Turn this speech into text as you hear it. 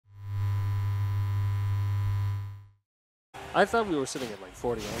I thought we were sitting at like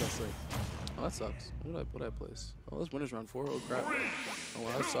 40, honestly. Oh, that sucks. What did I place? Oh, this winner's round 4. Oh, crap. Oh,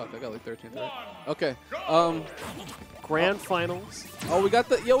 wow, that sucked. I got like 13th, right? Okay. Grand finals. Oh, we got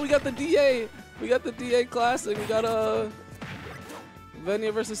the DA. We got the DA Classic. We got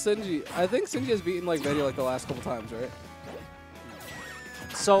Venia versus Sinji. I think Sinji has beaten like Venia like the last couple times, right?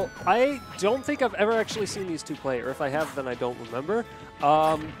 So I don't think I've ever actually seen these two play, or if I have, then I don't remember.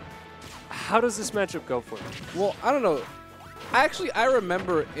 How does this matchup go for you? Well, I don't know. I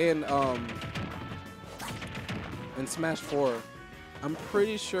remember in Smash 4, I'm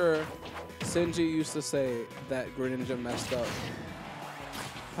pretty sure Sinji used to say that Greninja messed up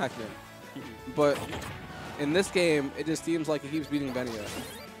Pac-Man. But in this game, it just seems like he keeps beating Venia.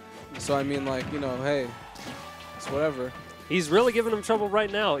 So I mean, like, you know, hey, it's whatever. He's really giving him trouble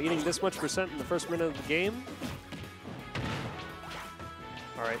right now, eating this much percent in the first minute of the game.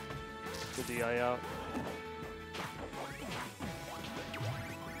 All right, good DI out.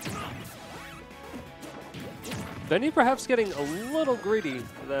 Venia perhaps getting a little greedy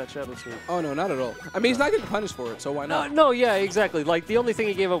for that Shadow Sweep. Oh, no, not at all. I mean, he's not getting punished for it, so why not? No, yeah, exactly. Like, the only thing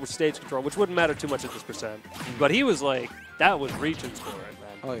he gave up was stage control, which wouldn't matter too much at this percent. But he was like, that was reaching for it, man.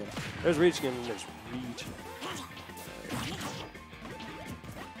 Oh, yeah. There's reaching and there's reaching.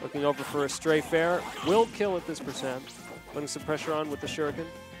 Looking over for a stray fair. Will kill at this percent. Putting some pressure on with the shuriken.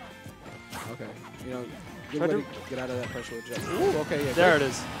 Okay. You know, good way to get out of that pressure with Jet. Ooh, okay, yeah. There it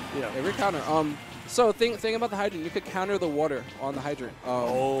is. Yeah. Every counter. So thing about the hydrant, you could counter the water on the hydrant.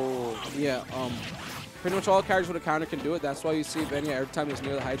 Oh. Yeah. Pretty much all characters with a counter can do it. That's why you see Venia every time he's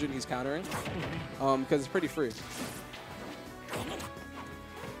near the hydrant, he's countering. Because it's pretty free.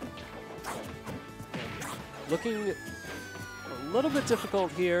 Looking a little bit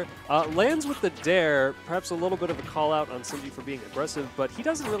difficult here. Lands with the dare, perhaps a little bit of a call out on Sinji for being aggressive, but he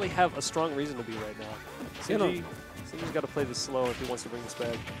doesn't really have a strong reason to be right now. Sinji's got to play this slow if he wants to bring this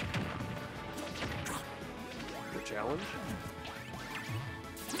back. Good challenge.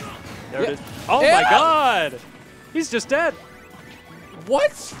 There it is. Oh my god! He's just dead.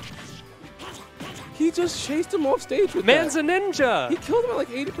 What? He just chased him off stage with Man's that. a ninja. He killed him at like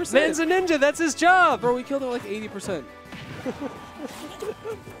 80%. Man's a ninja. That's his job. Bro, he killed him at like 80%.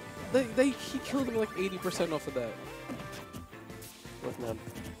 He killed him like 80% off of that. With none.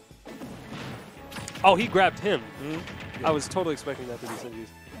 Oh, he grabbed him. Mm-hmm. I was totally expecting that to be Sinji's.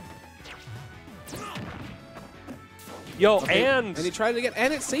 Yo, okay. And he tried it again,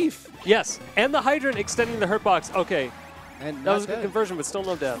 and it's safe. Yes, and the hydrant extending the hurt box. Okay, and that was a good conversion, but still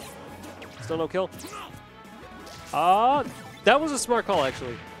no death. Still no kill. That was a smart call,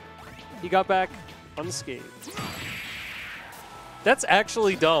 actually. He got back unscathed. That's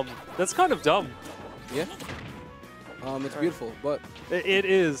actually dumb. That's kind of dumb. Yeah. It's beautiful, but it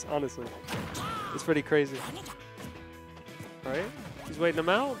is, honestly. It's pretty crazy. All right, he's waiting him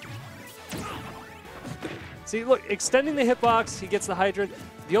out. See, look, extending the hitbox, he gets the hydrant.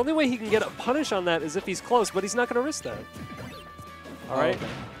 The only way he can get a punish on that is if he's close, but he's not going to risk that. All right. Okay.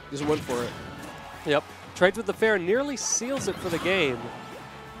 Just went for it. Yep. Trades with the fair, nearly seals it for the game.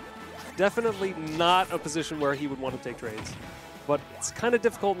 Definitely not a position where he would want to take trades. But it's kind of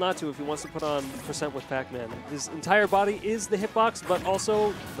difficult not to if he wants to put on percent with Pac-Man. His entire body is the hitbox, but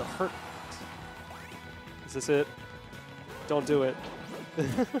also the hurt box. Is this it? Don't do it.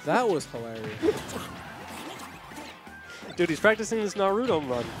 That was hilarious. Dude, he's practicing this Naruto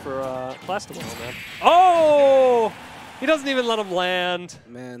run for class tomorrow, man. Oh! He doesn't even let him land.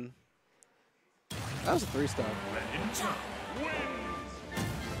 Man. That was a 3-star.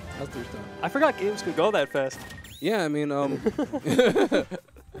 That was 3-star. I forgot games could go that fast. Yeah, I mean, yeah, I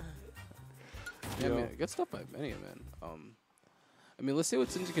mean, good stuff by Venia, man. I mean, let's see what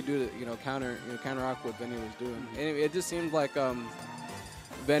Sinji could do to, counteract what Venia was doing. And it just seemed like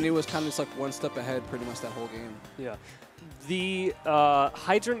Venia was kind of just like one step ahead pretty much that whole game. Yeah. The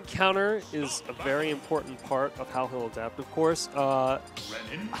hydrant counter is a very important part of how he'll adapt, of course.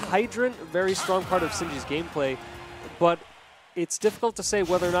 Hydrant, very strong part of Sinji's gameplay, but it's difficult to say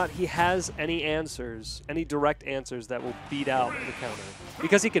whether or not he has any answers, any direct answers that will beat out the counter.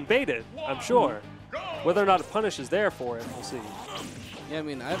 Because he can bait it, I'm sure. Whether or not a punish is there for it, we'll see. Yeah, I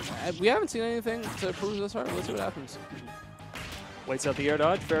mean, we haven't seen anything to prove this hard. Let's see what happens. Waits out the air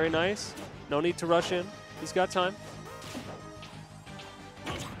dodge, very nice. No need to rush in. He's got time.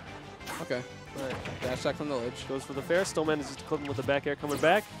 Okay. All right. Dash attack from the ledge. Goes for the fair. Still manages to clip him with the back air coming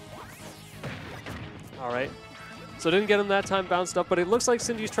back. All right. So didn't get him that time, bounced up, but it looks like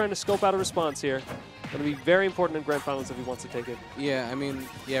Sinji's trying to scope out a response here. Going to be very important in Grand Finals if he wants to take it. Yeah, I mean,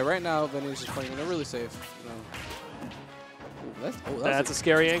 yeah, right now Venia's just playing really safe. That's a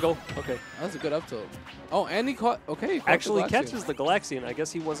scary angle. Okay. That's a good up tilt. Oh, and he caught. Okay. He caught Actually the catches the Galaxian. I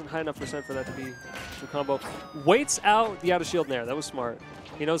guess he wasn't high enough percent for that to be a combo. Waits out the out of shield there. That was smart.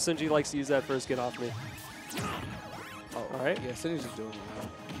 He knows Sinji likes to use that first get off me. Oh, all right. Yeah, Sinji's just doing it now.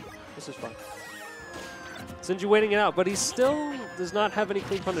 This is fun. Sinji waiting it out, but he still does not have any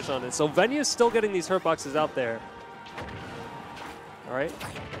clean punish on it. So Venia's still getting these hurt boxes out there. All right.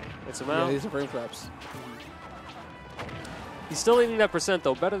 Gets him out. Yeah, these are frame traps. He's still eating that percent,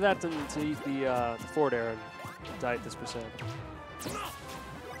 though. Better that than to eat the forward air and die at this percent.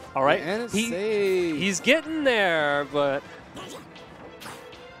 All right. And it's safe. He's getting there, but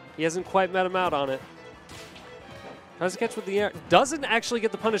he hasn't quite met him out on it. Tries to catch with the air. Doesn't actually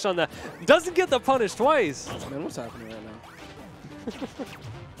get the punish on that. Doesn't get the punish twice. Man, what's happening right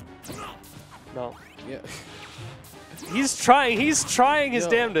now? No. Yeah. He's trying. He's trying his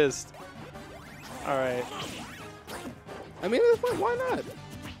damnedest. All right. I mean, at this point, why not?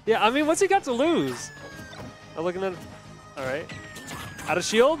 Yeah, I mean, what's he got to lose? I'm looking at. All right. Out of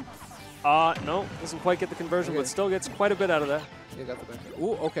shield? No. Doesn't quite get the conversion, but still gets quite a bit out of that. Yeah, got the back.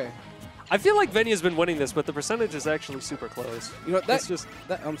 Ooh, okay. I feel like Venia's been winning this, but the percentage is actually super close. You know, that's just.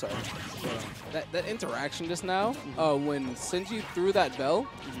 I'm sorry. That interaction just now, when Sinji threw that bell,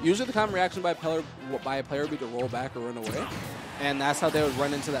 usually the common reaction by a player would be to roll back or run away, and that's how they would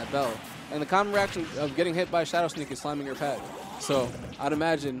run into that bell. And the common reaction of getting hit by a Shadow Sneak is slamming your pad. So I'd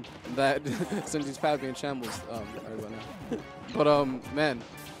imagine that Sinji's pad being shambles right about now. But man.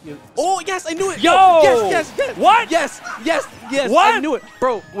 Oh, yes, I knew it! Yo! Yes! What? Yes! What? I knew it.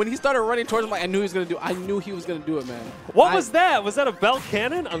 Bro, when he started running towards him, I knew he was going to do it. I knew he was going to do it, man. What was that? Was that a bell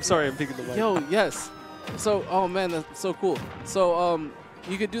cannon? I'm sorry, I'm peeking the mic. Yo, yes. So, oh, man, that's so cool. So,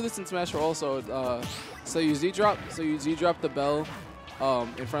 you could do this in Smash 4 also. So you Z-drop the bell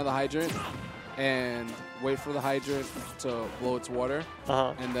in front of the hydrant and wait for the hydrant to blow its water,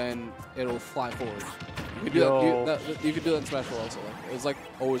 and then it'll fly forward. You could do that. You could do that in Smash 4 also. It was like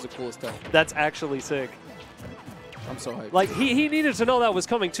always the coolest stuff. That's actually sick. I'm so hyped. Like he needed to know that was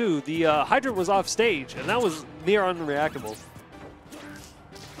coming too. The hydrant was off stage, and that was near unreactable.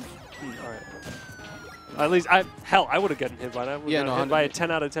 All right. At least I would have gotten hit by that. Yeah, no, hit by it 10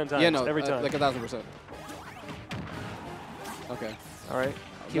 out of 10 times. Yeah, no, every time. like 1,000%. Okay. All right.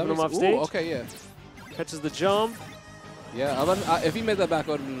 Keeping him off stage. Ooh, okay, yeah. Catches the jump. Yeah, if he made that back,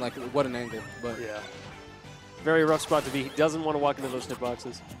 I would have been like, what an angle. But yeah. Very rough spot to be. He doesn't want to walk into those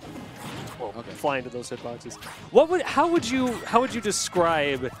hitboxes. Well, fly into those hitboxes. How would you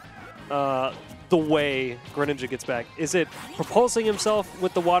describe the way Greninja gets back? Is it propulsing himself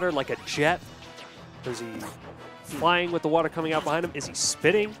with the water like a jet? Or is he flying with the water coming out behind him? Is he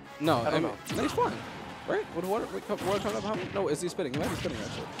spitting? No, I don't know. No, he's flying. Right? With water coming up behind him? No, is he spitting? He might be spitting,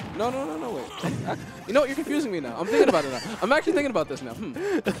 actually. No, wait. You know what? You're confusing me now. I'm thinking about it now. I'm actually thinking about this now.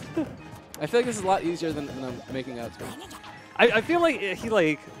 I feel like this is a lot easier than I'm making out to. I feel like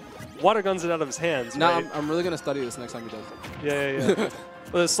he water guns it out of his hands. No, right? I'm really gonna study this next time he does Yeah. it.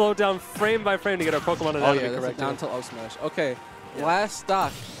 We'll slow it down frame by frame to get our Pokemon anatomy correct. Down till up smash. Okay, last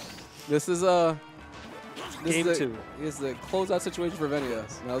stock. This is Game 2. This is the closeout situation for Venia.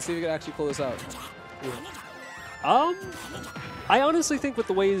 Now let's see if we can actually pull this out. I honestly think with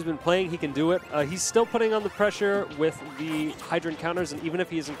the way he's been playing, he can do it. He's still putting on the pressure with the hydrant counters, and even if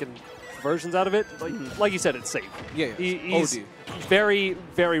he isn't getting conversions out of it, like you said, it's safe. Yeah. He's very,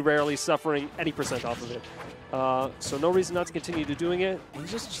 very rarely suffering any percent off of it. So no reason not to continue to doing it.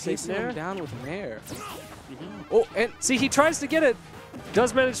 He's just chasing him down with Nair. Oh, and see, he tries to get it.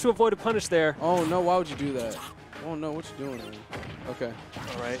 Does manage to avoid a punish there. Oh no, why would you do that? Oh no, what you doing, man? Okay.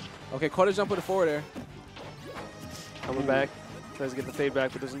 All right. Okay, caught a jump with a forward air. Coming back. Tries to get the fade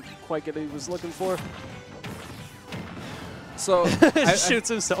back, but doesn't quite get what he was looking for. So shoots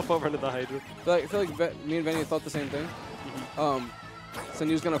himself over into the hydrant. I feel like me and Venia thought the same thing.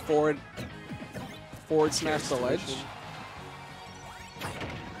 Sinji was gonna forward smash the ledge.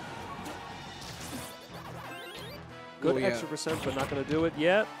 Good extra percent, but not gonna do it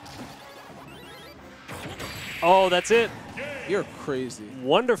yet. Oh, that's it. You're crazy.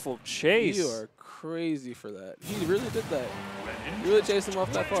 Wonderful chase. You are crazy for that. He really did that. You really chased him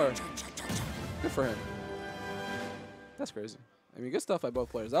off that far. Good for him. That's crazy. I mean, good stuff by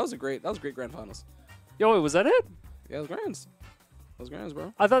both players. That was great grand finals. Yo, wait, was that it? Yeah, it was grands. That was grands,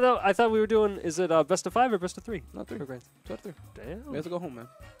 bro. I thought we were doing. Is it best of 5 or best of 3? Not 3. Grands. 2 out of 3. Damn. We have to go home, man.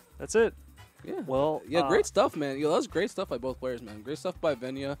 That's it. Yeah. Well. Yeah, great stuff, man. Yo, that was great stuff by both players, man. Great stuff by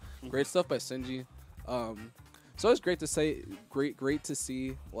Venia. Great stuff by Sinji. So it's great to say, great to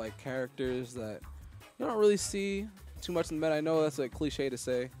see like characters that you don't really see too much in the meta. I know that's a cliche to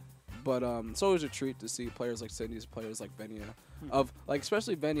say, but it's always a treat to see players like Sinji, players like Venia, of like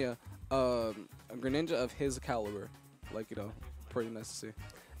especially Venia, a Greninja of his caliber, like pretty nice to see.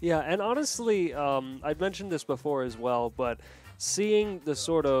 Yeah, and honestly, I've mentioned this before as well, but seeing the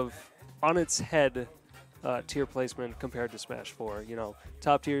sort of on its head tier placement compared to Smash 4,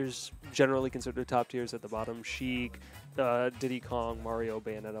 top tiers generally considered top tiers at the bottom. Sheik, Diddy Kong, Mario,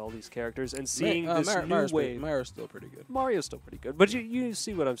 Bayonetta, all these characters, and seeing this new wave. Mario's still pretty good. Mario's still pretty good, but you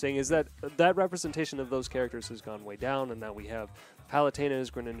see what I'm saying is that representation of those characters has gone way down, and now we have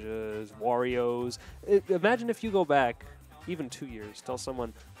Palutenas, Greninjas, Warios. Imagine if you go back even 2 years, tell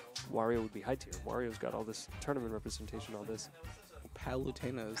someone Wario would be high tier. Wario's got all this tournament representation, all this.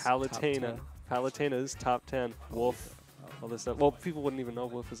 Palutena's top 10. Wolf, all this stuff. Well, people wouldn't even know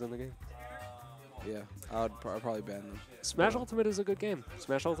Wolf is in the game. Yeah, I'd probably ban them. Smash Ultimate is a good game.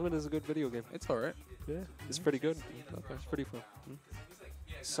 Smash Ultimate is a good video game. It's alright. Yeah, it's pretty good. Okay. It's pretty fun.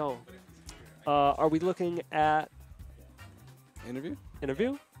 So, are we looking at interview?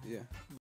 Interview? Yeah.